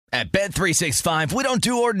At Bet365, we don't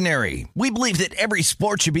do ordinary. We believe that every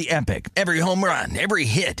sport should be epic. Every home run, every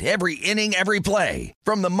hit, every inning, every play.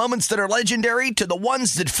 From the moments that are legendary to the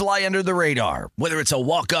ones that fly under the radar. Whether it's a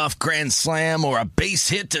walk-off grand slam or a base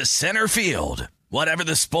hit to center field. Whatever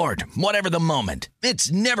the sport, whatever the moment.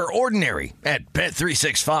 It's never ordinary at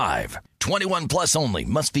Bet365. 21 plus only.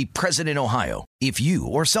 Must be present in Ohio. If you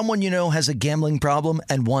or someone you know has a gambling problem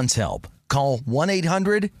and wants help, call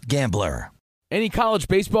 1-800-GAMBLER. Any college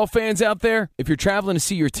baseball fans out there? If you're traveling to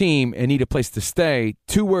see your team and need a place to stay,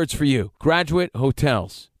 2 words for you: Graduate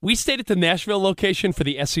Hotels. We stayed at the Nashville location for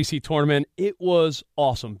the SEC tournament. It was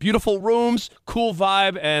awesome. Beautiful rooms, cool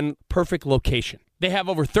vibe, and perfect location. They have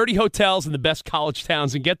over 30 hotels in the best college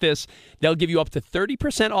towns, and get this, they'll give you up to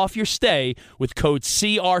 30% off your stay with code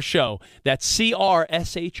CRSHOW. That's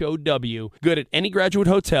CRSHOW. Good at any Graduate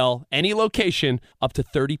Hotel, any location, up to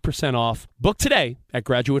 30% off. Book today at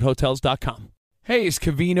graduatehotels.com. Hey, it's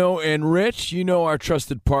Cavino and Rich. You know our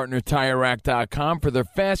trusted partner, TireRack.com, for their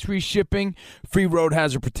fast reshipping, free road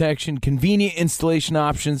hazard protection, convenient installation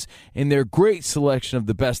options, and their great selection of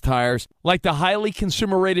the best tires, like the highly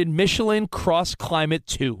consumer-rated Michelin Cross Climate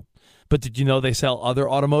 2. But did you know they sell other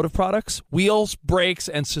automotive products? Wheels, brakes,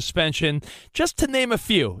 and suspension, just to name a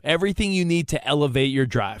few. Everything you need to elevate your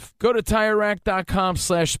drive. Go to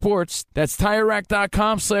TireRack.com/sports. That's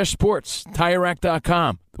TireRack.com/sports.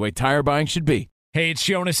 TireRack.com, the way tire buying should be. Hey, it's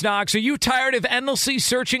Jonas Knox. Are you tired of endlessly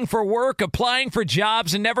searching for work, applying for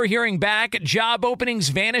jobs, and never hearing back? Job openings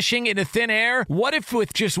vanishing into thin air? What if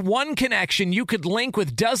with just one connection, you could link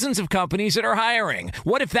with dozens of companies that are hiring?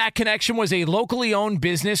 What if that connection was a locally owned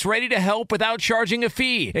business ready to help without charging a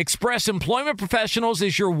fee? Express Employment Professionals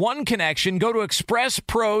is your one connection. Go to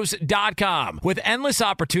expresspros.com. With endless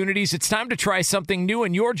opportunities, it's time to try something new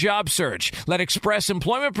in your job search. Let Express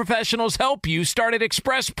Employment Professionals help you. Start at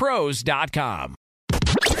expresspros.com.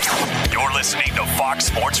 You're listening to Fox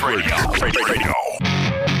Sports Radio.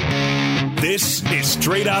 This is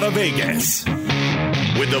Straight Out of Vegas.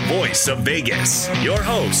 With the voice of Vegas, your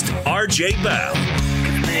host, RJ Bell.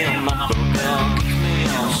 Give me a number, Bell. Give me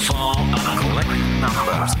a phone. I'm collecting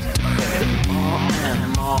numbers. More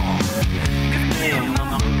and more. Give me a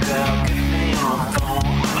number, Bell. Give me a phone.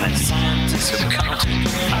 I'm a scientist of counting.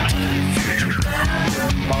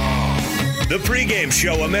 The pregame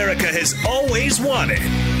show America has always wanted.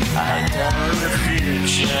 I tell the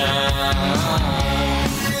future.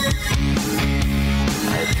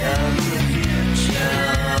 I tell the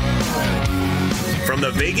future. From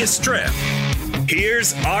the Vegas Strip,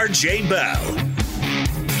 here's RJ Bell.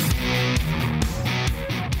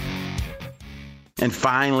 And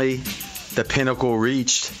finally, the pinnacle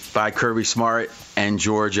reached by Kirby Smart and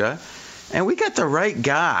Georgia. And we got the right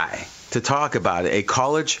guy to talk about it, a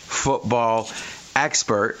college football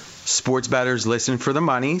expert. Sports bettors listen for the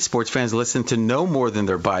money. Sports fans listen to no more than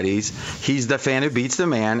their buddies. He's the fan who beats the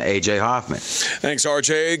man, A.J. Hoffman. Thanks,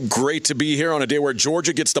 RJ. Great to be here on a day where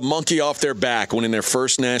Georgia gets the monkey off their back, winning their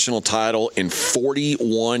first national title in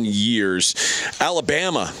 41 years.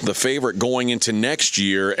 Alabama, the favorite going into next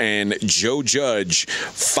year, and Joe Judge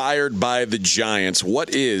fired by the Giants.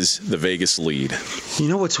 What is the Vegas lead? You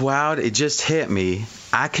know what's wild? It just hit me.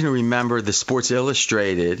 I can remember the Sports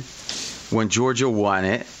Illustrated when Georgia won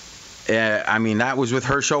it. I mean, that was with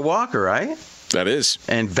Herschel Walker, right? That is.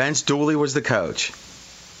 And Vince Dooley was the coach.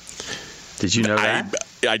 Did you know that?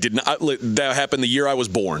 I did not. That happened the year I was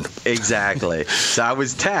born. Exactly. So I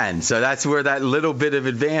was 10. So that's where that little bit of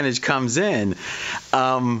advantage comes in.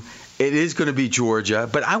 It is going to be Georgia,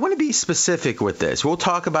 but I want to be specific with this. We'll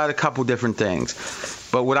talk about a couple different things.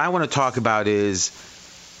 But what I want to talk about is,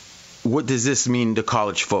 what does this mean to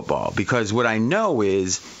college football? Because what I know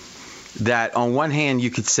is that on one hand, you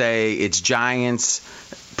could say it's Giants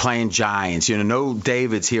playing Giants. You know, no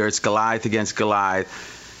Davids here. It's Goliath against Goliath.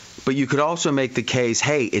 But you could also make the case,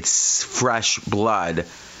 hey, it's fresh blood.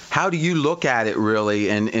 How do you look at it really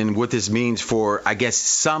and what this means for, I guess,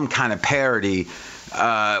 some kind of parity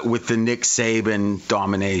with the Nick Saban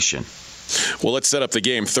domination? Well, let's set up the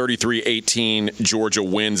game. 33-18, Georgia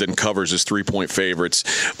wins and covers as 3-point favorites.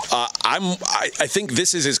 I think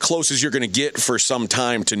this is as close as you're going to get for some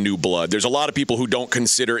time to new blood. There's a lot of people who don't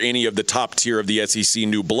consider any of the top tier of the SEC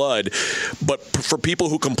new blood, but for people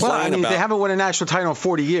who complain about... they haven't won a national title in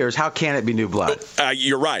 40 years. How can it be new blood?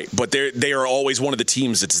 You're right, but they are always one of the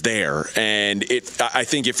teams that's there. And I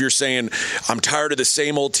think if you're saying, I'm tired of the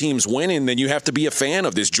same old teams winning, then you have to be a fan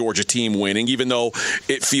of this Georgia team winning, even though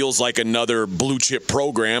it feels like another blue chip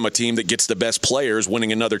program, a team that gets the best players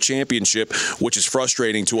winning another championship, which is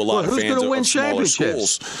frustrating to a lot of fans of smaller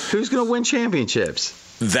schools. Who's going to win championships?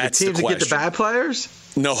 That's the teams the question. That get the bad players?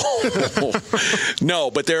 No,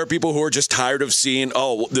 no, but there are people who are just tired of seeing,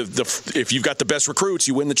 if you've got the best recruits,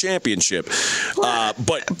 you win the championship.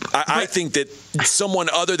 But I think that someone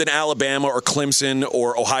other than Alabama or Clemson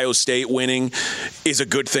or Ohio State winning is a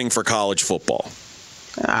good thing for college football.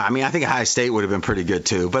 I mean, I think Ohio State would have been pretty good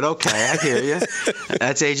too, but okay, I hear you.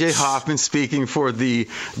 That's A.J. Hoffman speaking for the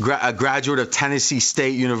graduate of Tennessee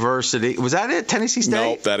State University. Was that it, Tennessee State?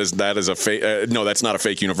 No, that is a fake. No, that's not a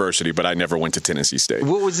fake university, but I never went to Tennessee State.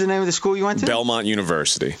 What was the name of the school you went to? Belmont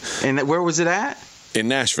University. And where was it at? In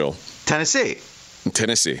Nashville. Tennessee State.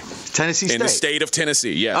 In the state of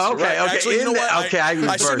Tennessee, yes. Okay, right. okay. Actually, you know what? Okay, I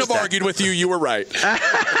shouldn't have argued with you. You were right.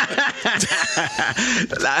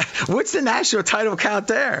 What's the national title count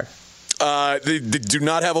there? They do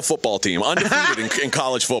not have a football team. Undefeated in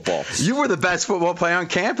college football. You were the best football player on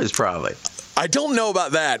campus, probably. I don't know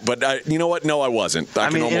about that, but you know what? No, I wasn't.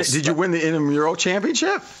 Did you win the intramural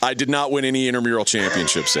championship? I did not win any intramural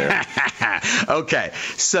championships there. Okay,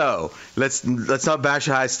 so let's not bash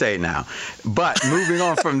Ohio State now. But moving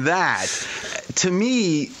on from that, to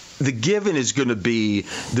me, the given is going to be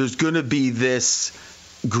there's going to be this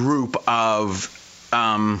group of.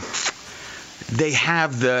 They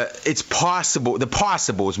have it's possible, the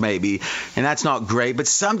possibles maybe, and that's not great, but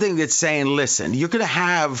something that's saying, listen, you're going to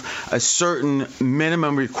have a certain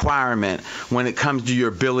minimum requirement when it comes to your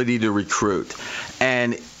ability to recruit.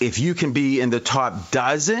 And if you can be in the top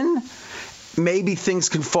dozen, maybe things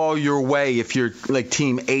can fall your way if you're like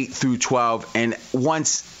team 8 through 12. And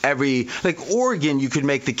once like Oregon, you could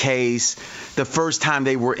make the case the first time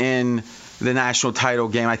they were in the national title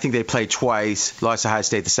game, I think they played twice, lost to Ohio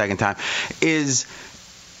State the second time, is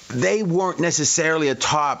they weren't necessarily a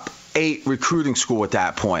top 8 recruiting school at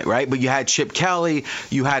that point, right? But you had Chip Kelly,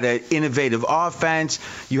 you had an innovative offense,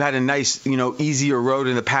 you had a nice, easier road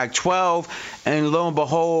in the Pac-12, and lo and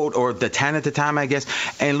behold, or the 10 at the time, I guess,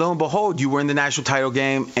 and lo and behold, you were in the national title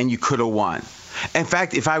game and you could have won. In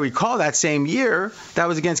fact, if I recall that same year, that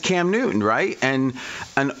was against Cam Newton, right? And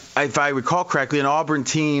if I recall correctly, an Auburn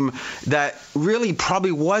team that really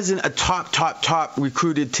probably wasn't a top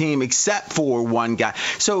recruited team except for one guy.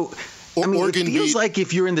 So, it feels like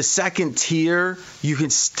if you're in the second tier, you can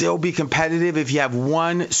still be competitive if you have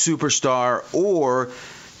one superstar or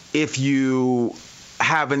if you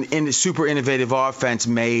have a super innovative offense,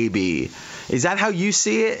 maybe. Is that how you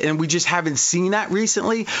see it? And we just haven't seen that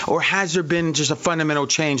recently? Or has there been just a fundamental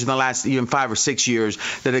change in the last even 5 or 6 years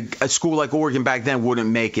that a school like Oregon back then wouldn't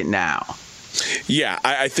make it now? Yeah,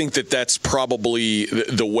 I think that's probably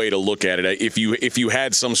the way to look at it. If you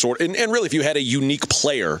had some sort, and really if you had a unique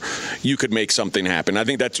player, you could make something happen. I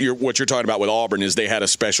think that's what you're talking about with Auburn is they had a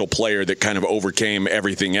special player that kind of overcame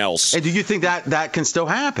everything else. And do you think that can still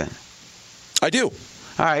happen? I do.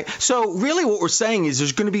 All right. So really what we're saying is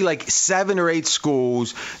there's going to be like 7 or 8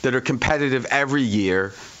 schools that are competitive every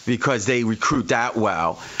year because they recruit that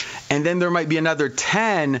well. And then there might be another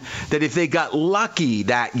 10 that if they got lucky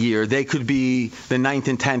that year, they could be the 9th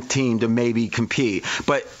and 10th team to maybe compete.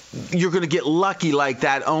 But you're going to get lucky like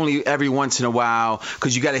that only every once in a while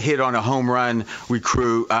because you got to hit on a home run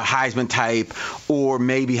recruit, a Heisman type, or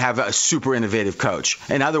maybe have a super innovative coach.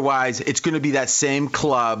 And otherwise, it's going to be that same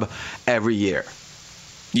club every year.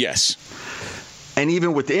 Yes. And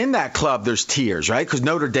even within that club, there's tiers, right? Because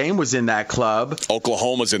Notre Dame was in that club.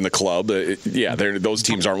 Oklahoma's in the club. Those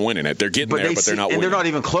teams aren't winning it. They're getting there, but they're not winning. And they're not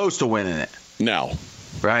even close to winning it. No.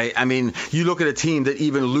 Right? I mean, you look at a team that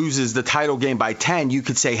even loses the title game by 10, you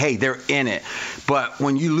could say, hey, they're in it. But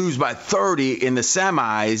when you lose by 30 in the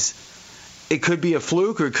semis, it could be a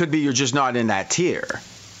fluke or it could be you're just not in that tier.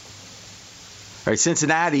 Right,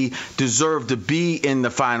 Cincinnati deserved to be in the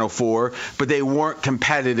Final Four, but they weren't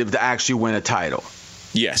competitive to actually win a title.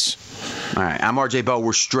 Yes. All right, I'm RJ Bell.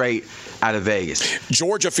 We're straight out of Vegas.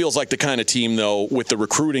 Georgia feels like the kind of team, though, with the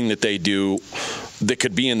recruiting that they do, that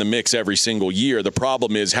could be in the mix every single year. The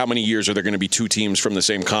problem is how many years are there going to be 2 teams from the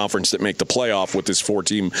same conference that make the playoff with this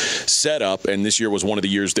 4-team setup? And this year was one of the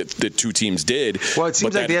years that 2 teams did. Well, it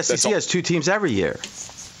seems like the SEC has 2 teams every year.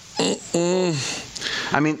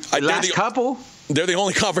 I mean, last couple. They're the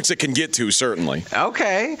only conference that can get to, certainly.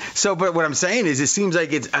 Okay. So, but what I'm saying is it seems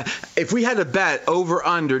like it's if we had to bet over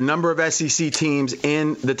under number of SEC teams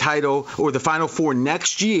in the title or the Final Four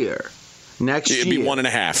next year. It'd be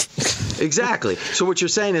 1.5. Exactly. So what you're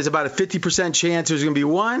saying is about a 50% chance there's going to be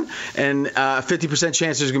 1 and a 50%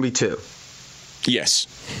 chance there's going to be 2. Yes.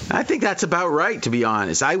 I think that's about right, to be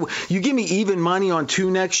honest. You give me even money on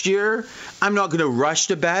 2 next year, I'm not going to rush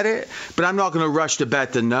to bet it, but I'm not going to rush to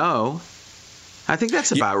bet the no. I think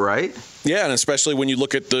that's about right. Yeah, and especially when you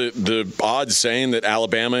look at the odds saying that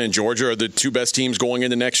Alabama and Georgia are the two best teams going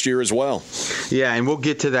into next year as well. Yeah, and we'll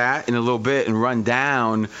get to that in a little bit and run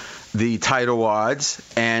down the title odds.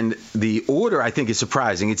 And the order, I think, is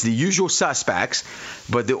surprising. It's the usual suspects,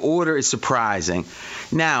 but the order is surprising.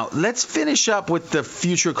 Now, let's finish up with the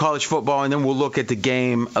future of college football, and then we'll look at the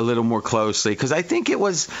game a little more closely, because I think it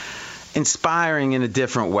was inspiring in a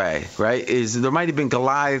different way, right? There might have been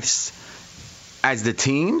Goliaths as the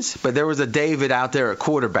teams, but there was a David out there at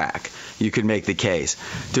quarterback. You could make the case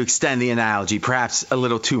to extend the analogy, perhaps a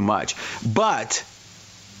little too much. But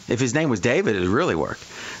if his name was David, it would really work.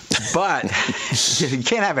 But you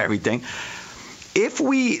can't have everything.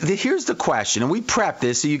 Here's the question, and we prepped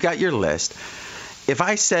this, so you got your list. If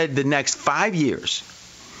I said the next 5 years,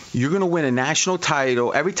 you're going to win a national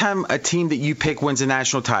title, every time a team that you pick wins a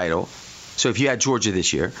national title, so if you had Georgia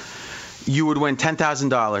this year, you would win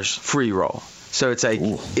 $10,000 free roll. So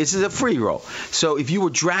this is a free roll. So if you were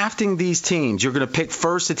drafting these teams, you're going to pick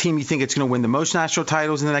first the team you think it's going to win the most national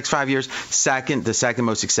titles in the next 5 years, second, the second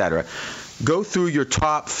most, etc. Go through your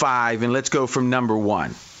top 5, and let's go from number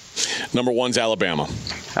 1. Number 1's Alabama. All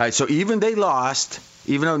right, so even they lost,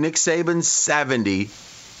 even though Nick Saban's 70,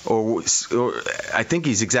 or I think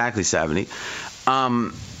he's exactly 70,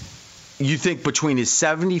 you think between his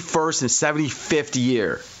 71st and 75th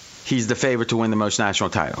year, he's the favorite to win the most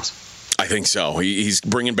national titles? I think so. He's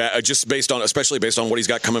bringing back, especially based on what he's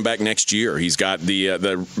got coming back next year. He's got the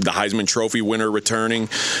Heisman Trophy winner returning.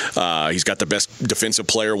 He's got the best defensive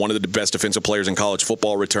player, one of the best defensive players in college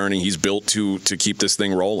football returning. He's built to keep this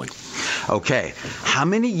thing rolling. Okay. How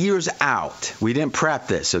many years out? We didn't prep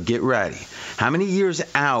this, so get ready. How many years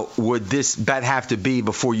out would this bet have to be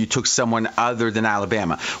before you took someone other than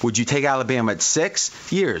Alabama? Would you take Alabama at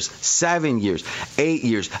 6 years, 7 years, 8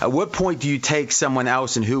 years? At what point do you take someone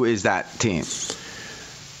else, and who is that team?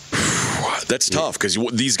 That's tough, because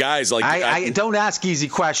these guys, like, I don't ask easy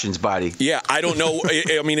questions, buddy. Yeah, I don't know.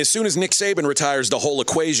 I mean, as soon as Nick Saban retires, the whole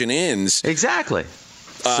equation ends. Exactly.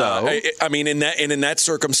 So I mean, in that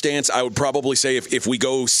circumstance, I would probably say if we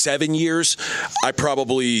go 7 years, I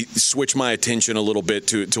probably switch my attention a little bit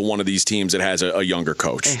to one of these teams that has a younger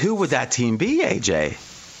coach. And who would that team be, AJ?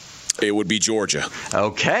 It would be Georgia.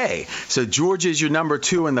 Okay. So Georgia is your number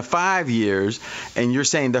 2 in the 5 years, and you're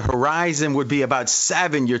saying the horizon would be about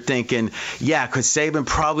 7. You're thinking, yeah, because Saban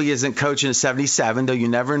probably isn't coaching at 77, though you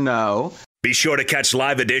never know. Be sure to catch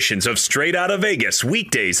live editions of Straight Outta Vegas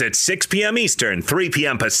weekdays at 6 p.m. Eastern, 3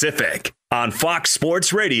 p.m. Pacific on Fox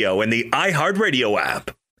Sports Radio and the iHeartRadio app.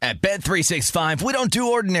 At Bet365, we don't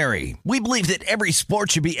do ordinary. We believe that every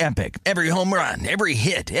sport should be epic. Every home run, every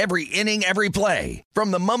hit, every inning, every play. From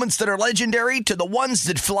the moments that are legendary to the ones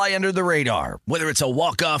that fly under the radar. Whether it's a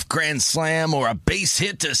walk-off grand slam or a base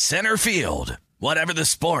hit to center field. Whatever the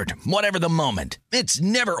sport, whatever the moment, it's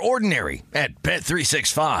never ordinary at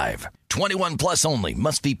Bet365. 21 plus only.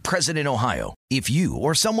 Must be present in Ohio. If you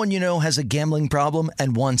or someone you know has a gambling problem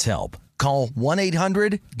and wants help, call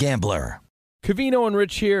 1-800-GAMBLER. Covino and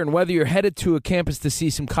Rich here, and whether you're headed to a campus to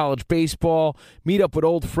see some college baseball, meet up with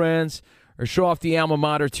old friends, or show off the alma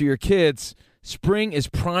mater to your kids, spring is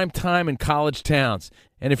prime time in college towns.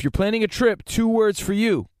 And if you're planning a trip, 2 words for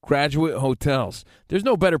you: Graduate Hotels. There's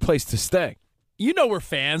no better place to stay. You know we're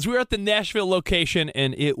fans. We were at the Nashville location,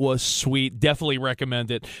 and it was sweet. Definitely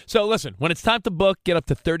recommend it. So listen, when it's time to book, get up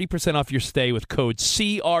to 30% off your stay with code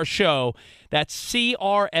CRSHOW. That's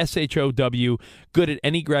CRSHOW. Good at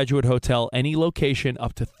any Graduate Hotel, any location,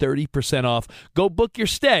 up to 30% off. Go book your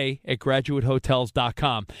stay at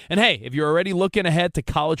graduatehotels.com. And hey, if you're already looking ahead to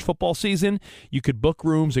college football season, you could book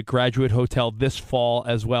rooms at Graduate Hotel this fall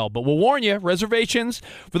as well. But we'll warn you, reservations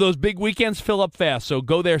for those big weekends fill up fast, so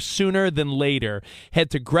go there sooner than later. Head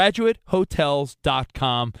to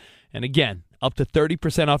graduatehotels.com. And again, up to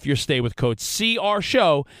 30% off your stay with code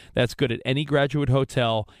CRSHOW. That's good at any Graduate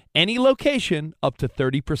Hotel, any location, up to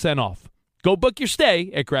 30% off. Go book your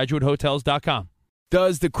stay at graduatehotels.com.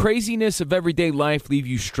 Does the craziness of everyday life leave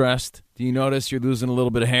you stressed? Do you notice you're losing a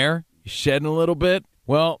little bit of hair? You're shedding a little bit?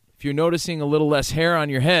 Well, if you're noticing a little less hair on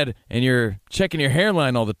your head and you're checking your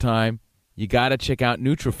hairline all the time, you got to check out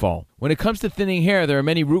Nutrafol. When it comes to thinning hair, there are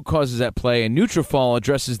many root causes at play, and Nutrafol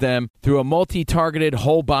addresses them through a multi-targeted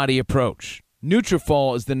whole-body approach.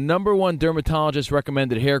 Nutrafol is the #1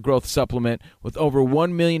 dermatologist-recommended hair growth supplement, with over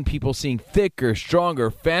 1 million people seeing thicker, stronger,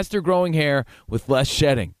 faster-growing hair with less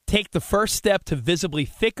shedding. Take the first step to visibly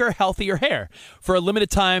thicker, healthier hair. For a limited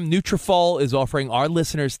time, Nutrafol is offering our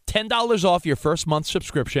listeners $10 off your first month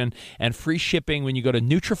subscription and free shipping when you go to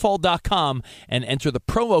Nutrafol.com and enter the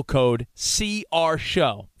promo code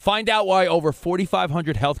CRSHOW. Find out why over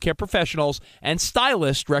 4,500 healthcare professionals and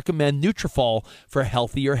stylists recommend Nutrafol for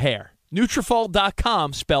healthier hair.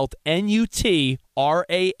 Nutrafol.com, spelled Nutrafol.com,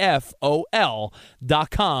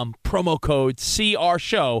 promo code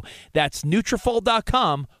CRSHOW. That's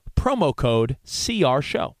Nutrafol.com, promo code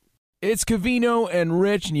CRSHOW. It's Covino and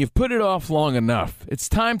Rich, and you've put it off long enough. It's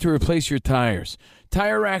time to replace your tires.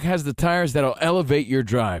 Tire Rack has the tires that'll elevate your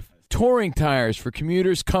drive. Touring tires for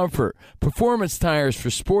commuters' comfort, performance tires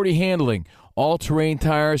for sporty handling, all-terrain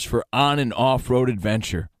tires for on- and off-road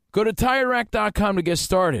adventure. Go to TireRack.com to get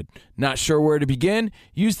started. Not sure where to begin?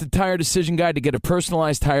 Use the Tire Decision Guide to get a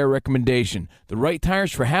personalized tire recommendation. The right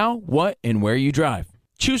tires for how, what, and where you drive.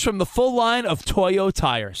 Choose from the full line of Toyo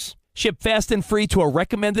tires. Ship fast and free to a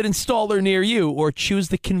recommended installer near you, or choose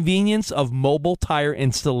the convenience of mobile tire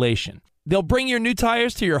installation. They'll bring your new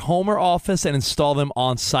tires to your home or office and install them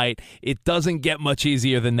on site. It doesn't get much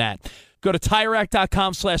easier than that. Go to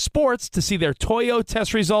TireRack.com/sports to see their Toyo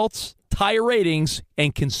test results, tire ratings,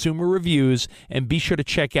 and consumer reviews, and be sure to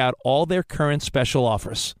check out all their current special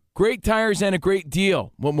offers. Great tires and a great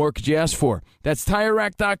deal. What more could you ask for? That's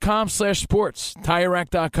TireRack.com/sports.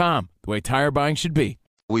 TireRack.com, the way tire buying should be.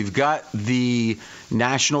 We've got the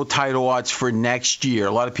national title odds for next year.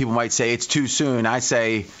 A lot of people might say it's too soon. I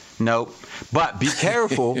say nope. But be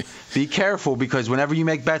careful. Be careful, because whenever you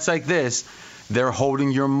make bets like this, they're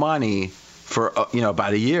holding your money for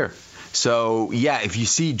about a year. So, yeah, if you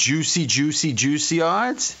see juicy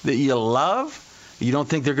odds that you love, you don't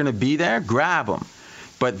think they're going to be there, grab them.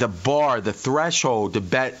 But the bar, the threshold to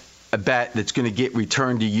bet a bet that's going to get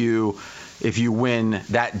returned to you if you win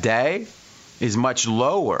that day is much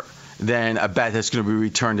lower than a bet that's going to be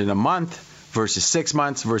returned in a month versus 6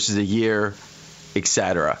 months versus a year,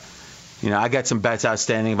 etc. I got some bets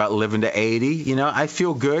outstanding about living to 80. I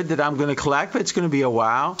feel good that I'm going to collect, but it's going to be a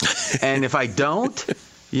while. And if I don't,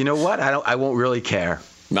 you know what? I won't really care.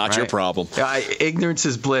 Not your problem. Ignorance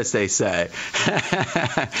is bliss, they say.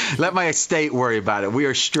 Let my estate worry about it. We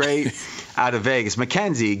are straight out of Vegas.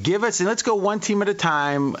 Mackenzie, give us, and let's go one team at a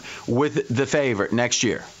time with the favorite next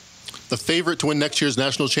year. The favorite to win next year's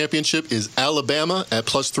national championship is Alabama at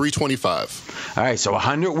plus 325. All right, so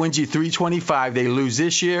 100 wins you 325. They lose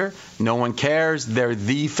this year. No one cares. They're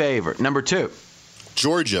the favorite. Number 2.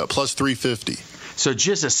 Georgia plus 350. So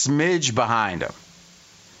just a smidge behind them.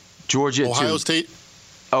 Georgia at 2. Ohio State.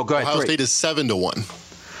 Oh, go ahead. Ohio 3. State is 7-1.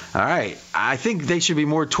 All right. I think they should be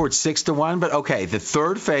more towards 6-1, but okay, the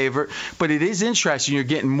third favorite. But it is interesting. You're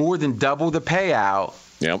getting more than double the payout.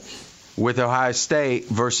 Yep. With Ohio State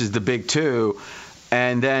versus the Big 2.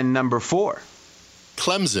 And then number 4.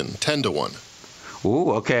 Clemson, 10-1.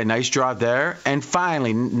 Ooh, okay, nice drop there. And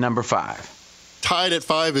finally, number 5. Tied at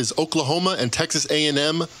 5 is Oklahoma and Texas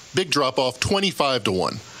A&M. Big drop off,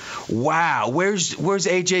 25-1. Wow, where's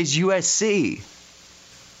AJ's USC?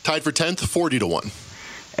 Tied for 10th, 40-1.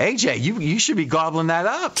 AJ, you should be gobbling that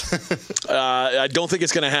up. I don't think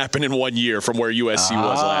it's going to happen in 1 year from where USC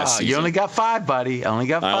was last season. You only got 5, buddy. I only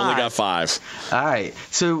got 5. All right.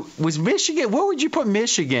 So was Michigan? Where would you put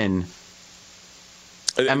Michigan?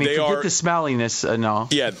 I mean, forget the smelliness and all.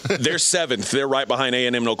 Yeah, they're 7th. They're right behind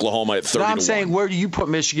A&M and Oklahoma at 30-1. No, I'm saying, where do you put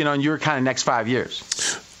Michigan on your kind of next 5 years?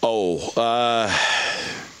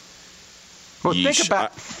 Well,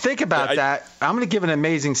 think about that. I'm going to give an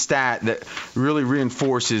amazing stat that really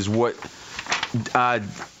reinforces what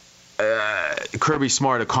Kirby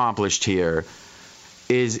Smart accomplished here.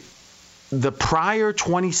 Is the prior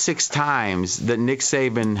 26 times that Nick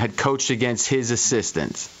Saban had coached against his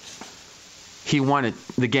assistants, he won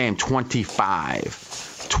the game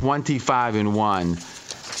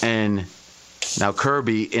 25-1, and now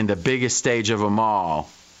Kirby, in the biggest stage of them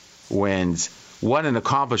all, wins. What an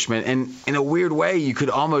accomplishment. And in a weird way, you could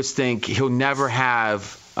almost think he'll never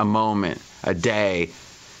have a moment, a day,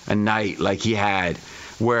 a night like he had,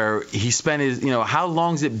 where he spent his, how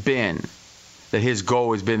long's it been that his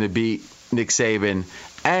goal has been to beat Nick Saban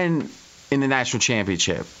and in the national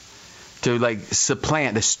championship, to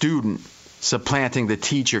supplant the student, supplanting the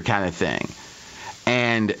teacher kind of thing.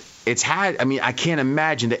 And I can't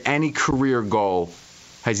imagine that any career goal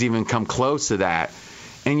has even come close to that.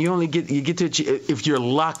 And you get to achieve, if you're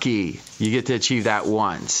lucky, you get to achieve that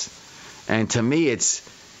once. And to me,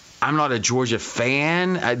 I'm not a Georgia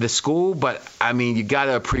fan at the school, but I mean, you got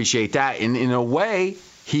to appreciate that. And in a way,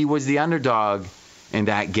 he was the underdog in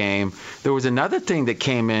that game. There was another thing that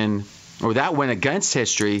came in or that went against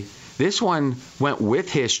history. This one went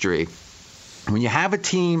with history. When you have a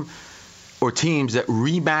team or teams that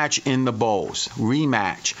rematch in the bowls,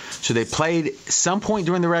 so they played some point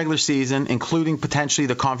during the regular season, including potentially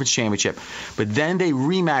the conference championship, but then they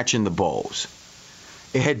rematch in the bowls.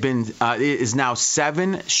 It is now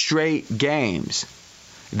 7 straight games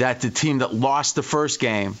that the team that lost the first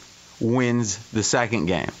game wins the second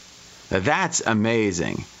game. Now, that's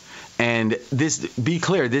amazing. And this, be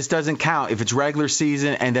clear, this doesn't count if it's regular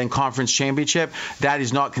season and then conference championship. That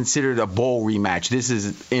is not considered a bowl rematch. This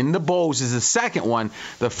is in the bowls is the second one.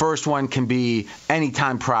 The first one can be any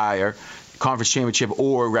time prior, conference championship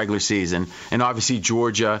or regular season. And obviously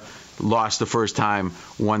Georgia lost the first time,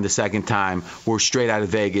 won the second time. We're straight out of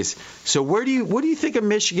Vegas. So what do you think of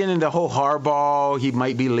Michigan and the whole Harbaugh? He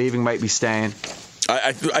might be leaving, might be staying.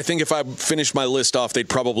 I think if I finished my list off, they'd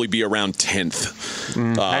probably be around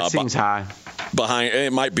 10th. That seems high. Behind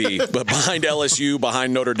it might be, but behind LSU,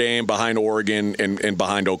 behind Notre Dame, behind Oregon, and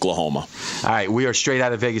behind Oklahoma. All right, we are straight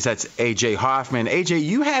out of Vegas. That's A.J. Hoffman. A.J.,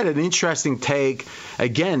 you had an interesting take.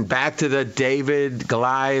 Again, back to the David,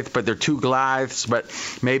 Goliath, but they're two Goliaths, but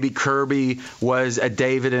maybe Kirby was a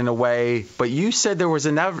David in a way. But you said there was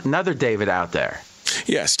another David out there.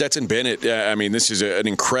 Yeah, Stetson Bennett. I mean, this is an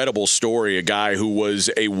incredible story. A guy who was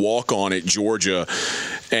a walk-on at Georgia,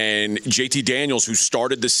 and JT Daniels, who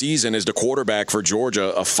started the season as the quarterback for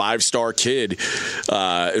Georgia, a 5-star kid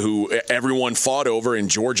who everyone fought over, and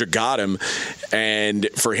Georgia got him. And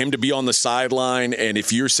for him to be on the sideline, and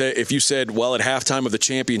if you said, well, at halftime of the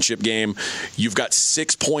championship game, you've got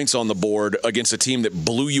 6 points on the board against a team that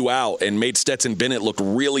blew you out and made Stetson Bennett look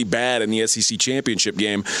really bad in the SEC championship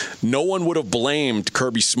game, no one would have blamed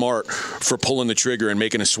Kirby Smart for pulling the trigger and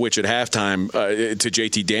making a switch at halftime to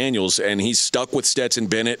JT Daniels, and he's stuck with Stetson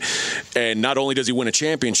Bennett. And not only does he win a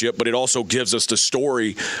championship, but it also gives us the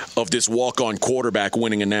story of this walk-on quarterback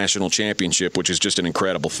winning a national championship, which is just an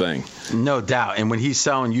incredible thing. No doubt. And when he's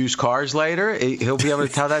selling used cars later, he'll be able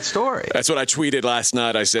to tell that story. That's what I tweeted last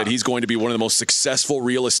night. I said he's going to be one of the most successful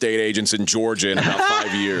real estate agents in Georgia in about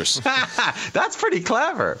 5 years. That's pretty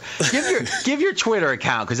clever. Give your Twitter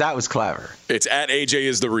account, because that was clever. It's at AJ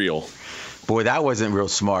is the real. Boy, that wasn't real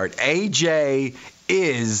smart. AJ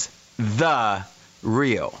is the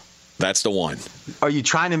real. That's the one. Are you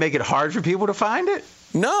trying to make it hard for people to find it?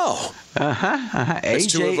 No.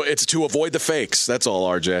 AJ. It's to avoid the fakes. That's all,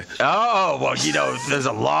 RJ. Oh, well, there's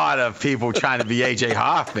a lot of people trying to be AJ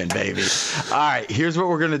Hoffman, baby. All right, here's what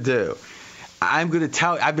we're going to do. I'm going to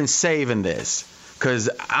tell you, I've been saving this because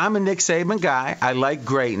I'm a Nick Saban guy. I like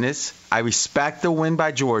greatness. I respect the win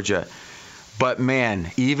by Georgia. But,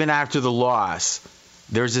 man, even after the loss,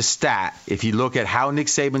 there's a stat. If you look at how Nick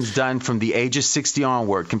Saban's done from the age of 60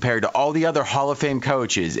 onward compared to all the other Hall of Fame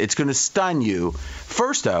coaches, it's going to stun you.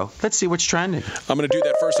 First, though, let's see what's trending. I'm going to do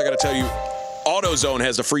that first. I got to tell you, AutoZone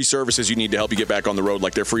has the free services you need to help you get back on the road,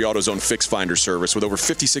 like their free AutoZone Fix Finder service. With over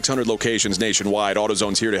 5,600 locations nationwide,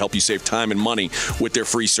 AutoZone's here to help you save time and money with their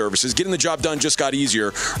free services. Getting the job done just got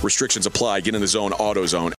easier. Restrictions apply. Get in the zone,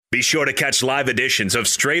 AutoZone. Be sure to catch live editions of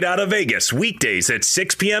Straight Outta Vegas weekdays at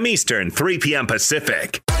 6 p.m. Eastern, 3 p.m.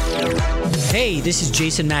 Pacific. Hey, this is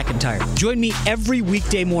Jason McIntyre. Join me every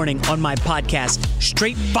weekday morning on my podcast,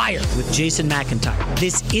 Straight Fire with Jason McIntyre.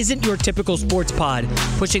 This isn't your typical sports pod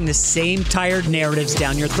pushing the same tired narratives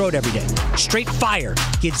down your throat every day. Straight Fire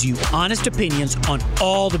gives you honest opinions on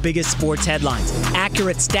all the biggest sports headlines,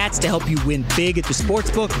 accurate stats to help you win big at the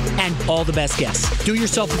sportsbook, and all the best guests. Do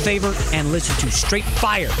yourself a favor and listen to Straight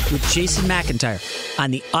Fire with Jason McIntyre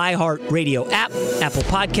on the iHeartRadio app, Apple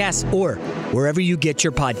Podcasts, or wherever you get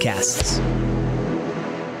your podcasts.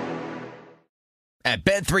 At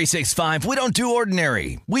Bet365, we don't do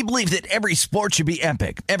ordinary. We believe that every sport should be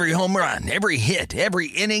epic. Every home run, every hit, every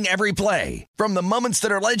inning, every play. From the moments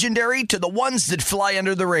that are legendary to the ones that fly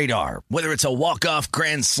under the radar. Whether it's a walk-off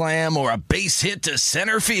grand slam or a base hit to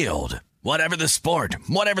center field. Whatever the sport,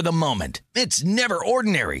 whatever the moment. It's never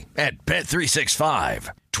ordinary at Bet365.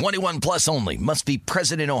 21 plus only. Must be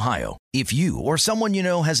present in Ohio. If you or someone you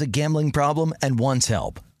know has a gambling problem and wants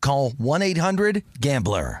help, call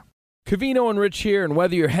 1-800-GAMBLER. Covino and Rich here, and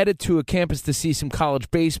whether you're headed to a campus to see some college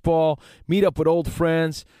baseball, meet up with old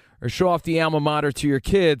friends, or show off the alma mater to your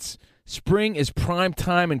kids, spring is prime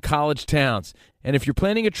time in college towns. And if you're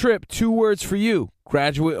planning a trip, 2 words for you: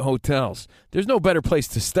 Graduate Hotels. There's no better place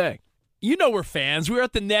to stay. You know we're fans. We were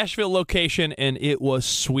at the Nashville location, and it was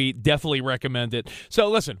sweet. Definitely recommend it. So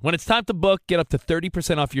listen, when it's time to book, get up to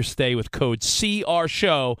 30% off your stay with code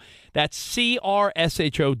CRSHOW. That's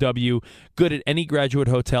CRSHOW. Good at any Graduate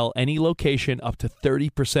Hotel, any location, up to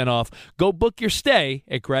 30% off. Go book your stay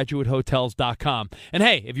at graduatehotels.com. And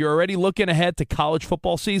hey, if you're already looking ahead to college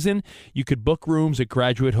football season, you could book rooms at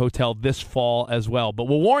Graduate Hotel this fall as well. But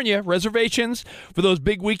we'll warn you, reservations for those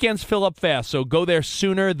big weekends fill up fast, so go there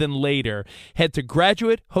sooner than later. Head to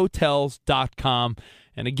graduatehotels.com.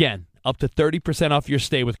 And again, up to 30% off your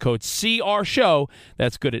stay with code CRSHOW.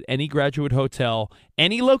 That's good at any Graduate Hotel,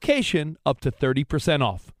 any location, up to 30%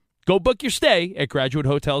 off. Go book your stay at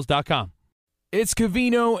graduatehotels.com. It's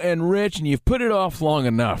Covino and Rich, and you've put it off long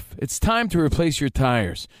enough. It's time to replace your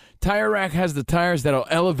tires. Tire Rack has the tires that'll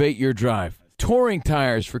elevate your drive. Touring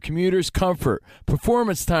tires for commuters' comfort,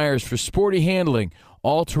 performance tires for sporty handling,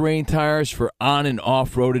 all-terrain tires for on- and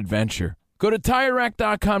off-road adventure. Go to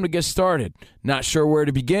TireRack.com to get started. Not sure where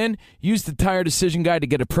to begin? Use the Tire Decision Guide to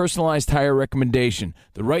get a personalized tire recommendation.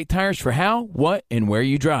 The right tires for how, what, and where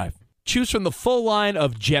you drive. Choose from the full line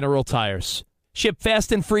of General Tires. Ship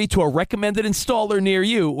fast and free to a recommended installer near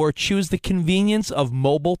you, or choose the convenience of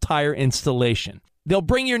mobile tire installation. They'll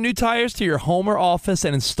bring your new tires to your home or office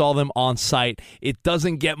and install them on site. It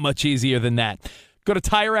doesn't get much easier than that. Go to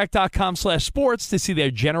TireRack.com/sports to see their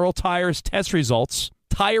General Tires test results,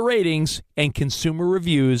 tire ratings, and consumer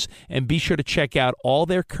reviews, and be sure to check out all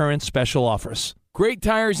their current special offers. Great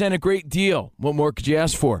tires and a great deal. What more could you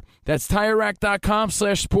ask for? That's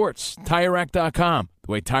TireRack.com/sports. TireRack.com,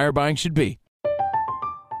 the way tire buying should be.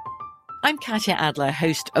 I'm Katya Adler,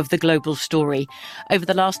 host of The Global Story. Over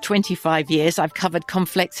the last 25 years, I've covered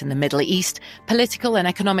conflicts in the Middle East, political and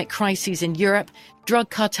economic crises in Europe,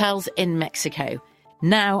 drug cartels in Mexico.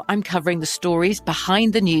 Now I'm covering the stories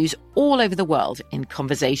behind the news all over the world in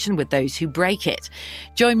conversation with those who break it.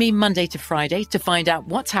 Join me Monday to Friday to find out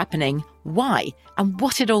what's happening, why, and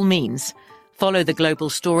what it all means. Follow The Global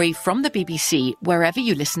Story from the BBC wherever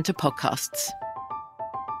you listen to podcasts.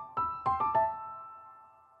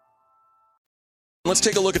 Let's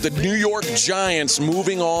take a look at the New York Giants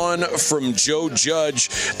moving on from Joe Judge.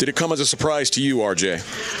 Did it come as a surprise to you, RJ?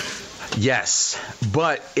 Yes,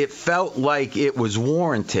 but it felt like it was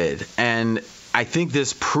warranted. And I think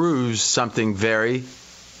this proves something very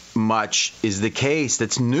much is the case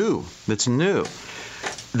that's new.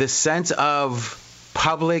 The sense of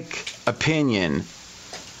public opinion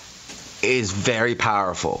is very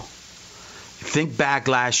powerful. Think back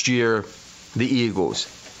last year, the Eagles.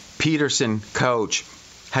 Peterson, coach,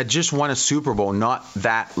 had just won a Super Bowl not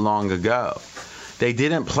that long ago. They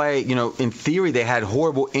didn't play, in theory, they had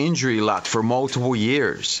horrible injury luck for multiple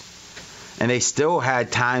years. And they still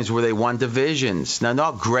had times where they won divisions. Now,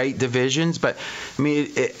 not great divisions, but,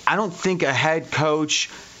 I don't think a head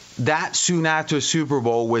coach that soon after a Super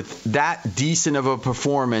Bowl with that decent of a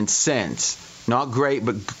performance since, not great,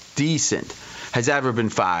 but decent, has ever been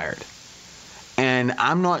fired. And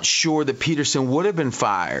I'm not sure that Peterson would have been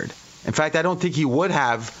fired. In fact, I don't think he would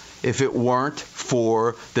have if it weren't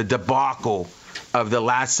for the debacle of the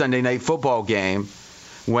last Sunday Night Football game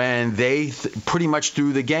when they pretty much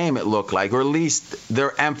threw the game, it looked like, or at least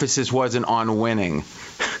their emphasis wasn't on winning.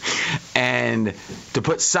 And to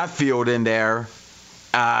put Sutfield in there,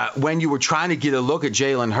 when you were trying to get a look at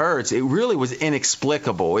Jalen Hurts, it really was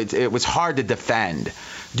inexplicable. It was hard to defend.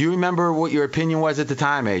 Do you remember what your opinion was at the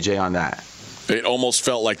time, AJ, on that? It almost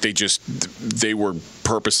felt like they were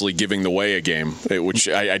purposely giving away a game, which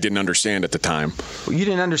I didn't understand at the time. Well, you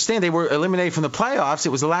didn't understand. They were eliminated from the playoffs. It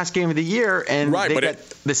was the last game of the year, and they got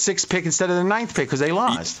the 6th pick instead of the 9th pick because they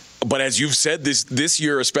lost. But as you've said, this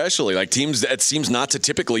year especially, like teams, that seems not to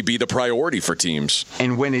typically be the priority for teams.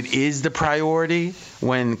 And when it is the priority,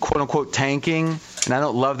 when quote-unquote tanking, and I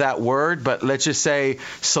don't love that word, but let's just say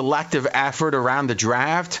selective effort around the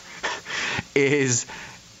draft is –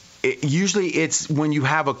 usually it's when you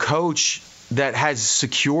have a coach that has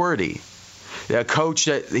security. A coach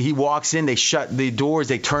that he walks in, they shut the doors,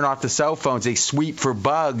 they turn off the cell phones, they sweep for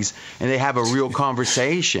bugs, and they have a real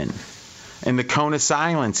conversation. And the cone of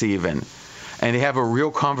silence even. And they have a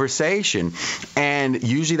real conversation. And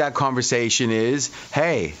usually that conversation is,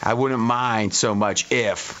 hey, I wouldn't mind so much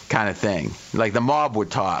if kind of thing. Like the mob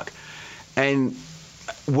would talk. And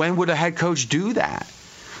when would a head coach do that?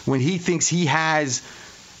 When he thinks he has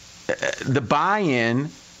the buy-in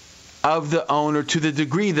of the owner to the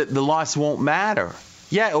degree that the loss won't matter.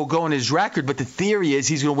 Yeah, it'll go in his record, but the theory is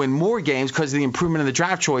he's going to win more games because of the improvement in the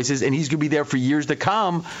draft choices, and he's going to be there for years to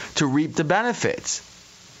come to reap the benefits.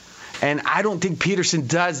 And I don't think Peterson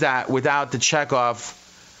does that without the checkoff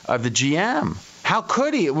of the GM. How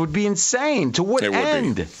could he? It would be insane. To what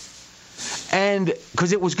end? And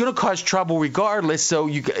because it was going to cause trouble regardless.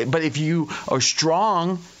 But if you are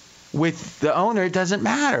strong with the owner, it doesn't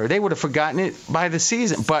matter. They would have forgotten it by the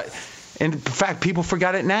season. But in fact, people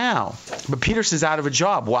forgot it now. But Peterson's out of a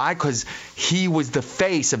job. Why? Because he was the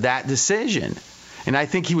face of that decision. And I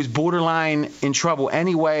think he was borderline in trouble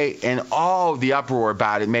anyway, and all the uproar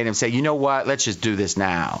about it made him say, you know what, let's just do this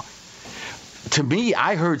now. To me,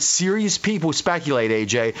 I heard serious people speculate,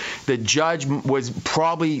 AJ, that Judge was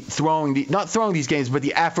probably not throwing these games, but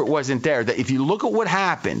the effort wasn't there. That if you look at what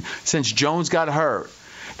happened since Jones got hurt,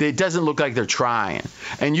 it doesn't look like they're trying.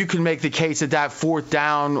 And you can make the case that fourth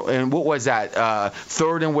down, and what was that,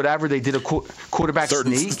 third and whatever, they did a quarterback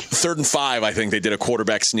sneak? Third and 5, I think they did a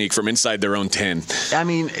quarterback sneak from inside their own 10. I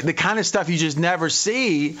mean, the kind of stuff you just never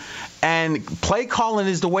see. And play calling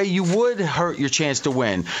is the way you would hurt your chance to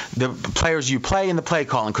win. The players you play and the play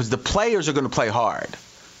calling, because the players are going to play hard.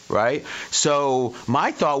 Right? So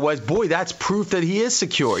my thought was, boy, that's proof that he is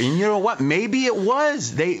secure. And you know what? Maybe it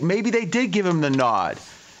was. Maybe they did give him the nod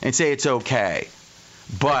and say it's okay.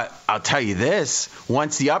 But I'll tell you this,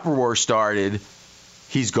 once the uproar started,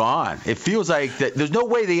 he's gone. It feels like that there's no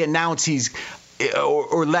way they announce he's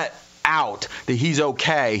or let out that he's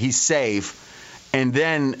okay, he's safe, and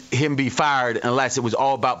then him be fired unless it was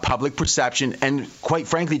all about public perception and, quite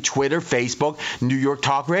frankly, Twitter, Facebook, New York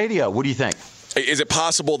Talk Radio. What do you think? Is it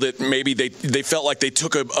possible that maybe they felt like they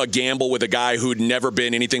took a gamble with a guy who'd never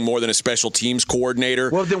been anything more than a special teams coordinator?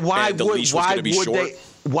 Well, then why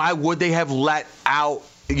would they have let out,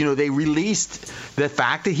 they released the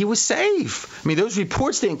fact that he was safe? I mean, those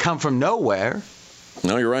reports didn't come from nowhere.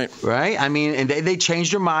 No, you're right. Right? I mean, and they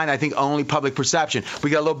changed their mind. I think only public perception.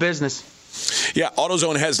 We got a little business. Yeah,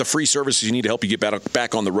 AutoZone has the free services you need to help you get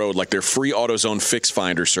back on the road, like their free AutoZone Fix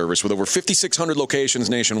Finder service with over 5,600 locations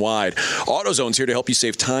nationwide. AutoZone's here to help you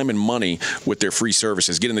save time and money with their free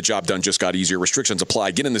services. Getting the job done just got easier. Restrictions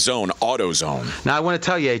apply. Get in the zone. AutoZone. Now, I want to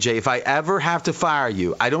tell you, AJ, if I ever have to fire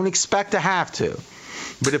you, I don't expect to have to,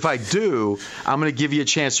 but if I do, I'm going to give you a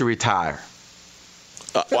chance to retire.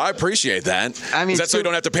 Well, I appreciate that. I mean, is that so you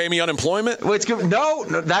don't have to pay me unemployment? Well, no,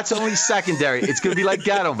 that's only secondary. It's going to be like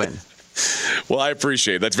Gettleman. Well, I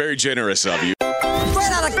appreciate it. That's very generous of you.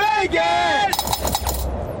 Straight out of Vegas!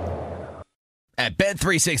 At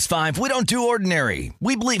Bet365, we don't do ordinary.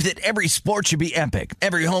 We believe that every sport should be epic.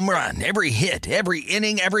 Every home run, every hit, every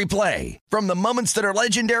inning, every play. From the moments that are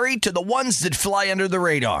legendary to the ones that fly under the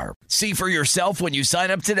radar. See for yourself when you sign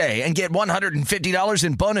up today and get $150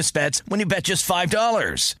 in bonus bets when you bet just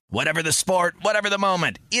 $5. Whatever the sport, whatever the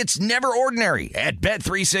moment, it's never ordinary at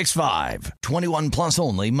Bet365. 21 plus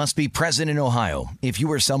only. Must be present in Ohio. If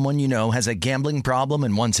you or someone you know has a gambling problem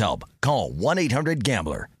and wants help, call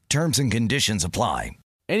 1-800-GAMBLER. Terms and conditions apply.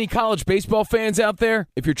 Any college baseball fans out there?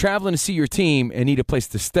 If you're traveling to see your team and need a place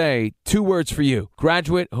to stay, 2 words for you: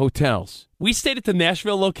 Graduate Hotels. We stayed at the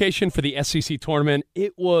Nashville location for the SEC tournament.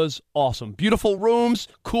 It was awesome. Beautiful rooms,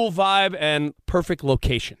 cool vibe, and perfect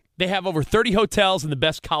location. They have over 30 hotels in the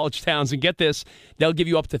best college towns, and get this, they'll give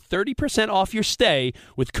you up to 30% off your stay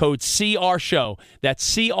with code CRSHOW. That's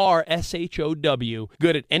CRSHOW.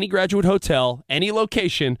 Good at any Graduate Hotel, any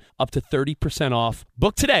location, up to 30% off.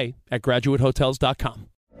 Book today at graduatehotels.com.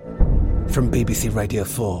 From BBC Radio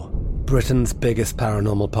 4, Britain's biggest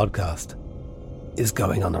paranormal podcast is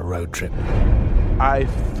going on a road trip. I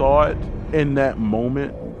thought in that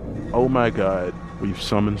moment, oh my God, we've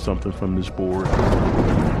summoned something from this board.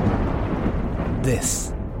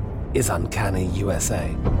 This is Uncanny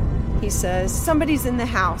USA. He says, somebody's in the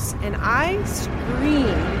house, and I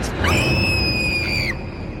screamed.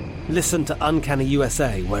 Listen to Uncanny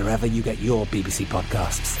USA wherever you get your BBC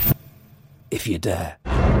podcasts, if you dare.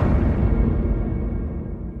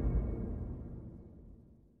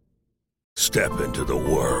 Step into the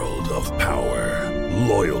world of power,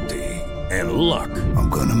 loyalty, and luck. I'm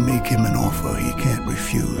gonna make him an offer he can't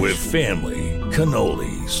refuse. With family,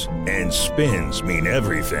 cannolis, and spins mean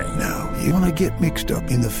everything. Now, you wanna get mixed up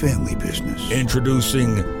in the family business.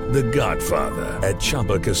 Introducing The Godfather at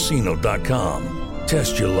ChumbaCasino.com.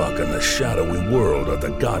 Test your luck in the shadowy world of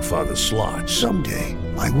The Godfather slot. Someday,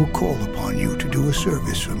 I will call upon you to do a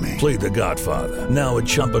service for me. Play The Godfather, now at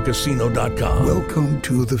ChumbaCasino.com. Welcome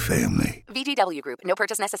to the family. VGW Group. No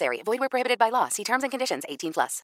purchase necessary. Void where prohibited by law. See terms and conditions. 18+.